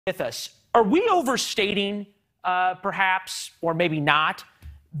with us. Are we overstating, perhaps, or maybe not,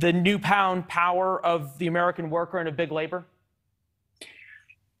 the newfound power of the American worker and of big labor?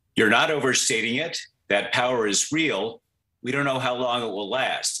 You're not overstating it. That power is real. We don't know how long it will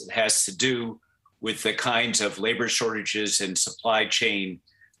last. It has to do with the kinds of labor shortages and supply chain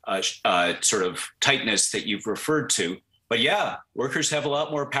sort of tightness that you've referred to. But yeah, workers have a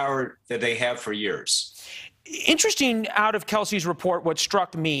lot more power than they have for years. Interesting, out of Kelsey's report, what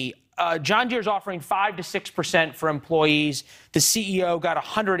struck me, John Deere's offering 5 to 6% for employees. The CEO got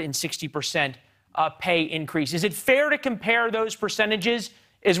 160% pay increase. Is it fair to compare those percentages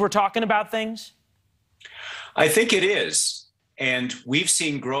as we're talking about things? I think it is. And we've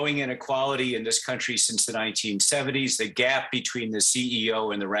seen growing inequality in this country since the 1970s. The gap between the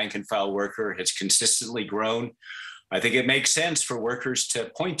CEO and the rank and file worker has consistently grown. I think it makes sense for workers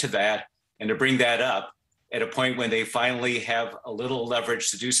to point to that and to bring that up at a point when they finally have a little leverage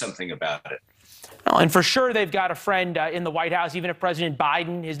to do something about it. Oh, and for sure, they've got a friend in the White House. Even if President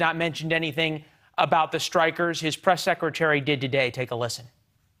Biden has not mentioned anything about the strikers, his press secretary did today. Take a listen.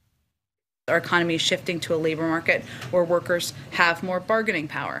 Our economy is shifting to a labor market where workers have more bargaining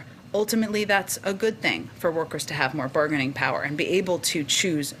power. Ultimately, that's a good thing for workers to have more bargaining power and be able to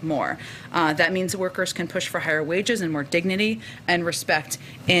choose more. That means workers can push for higher wages and more dignity and respect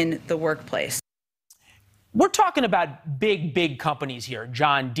in the workplace. We're talking about big companies here.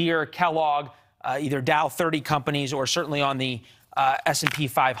 John Deere, Kellogg, either Dow 30 companies or certainly on the S&P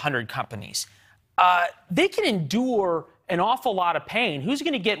 500 companies. They can endure an awful lot of pain. Who's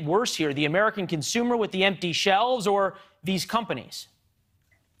going to get worse here, the American consumer with the empty shelves or these companies?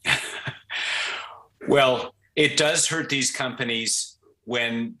 Well, it does hurt these companies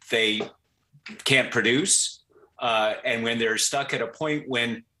when they can't produce and when they're stuck at a point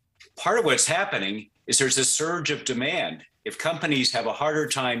when part of what's happening is there's a surge of demand. If companies have a harder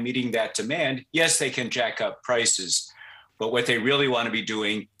time meeting that demand, yes, they can jack up prices. But what they really want to be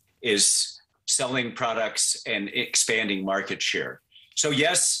doing is selling products and expanding market share. So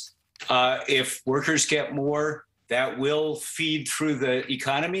yes, if workers get more, that will feed through the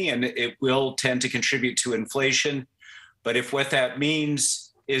economy and it will tend to contribute to inflation. But if what that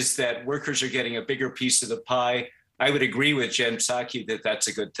means is that workers are getting a bigger piece of the pie, I would agree with Jen Psaki that that's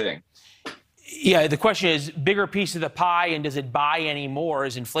a good thing. Yeah, the question is, bigger piece of the pie, and does it buy any more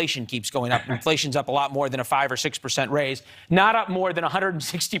as inflation keeps going up? Inflation's up a lot more than a 5 or 6% raise, not up more than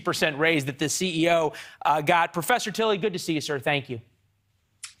 160% raise that the CEO got. Professor Tilley, good to see you, sir. Thank you.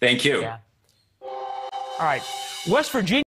 Thank you. Yeah. All right. West Virginia.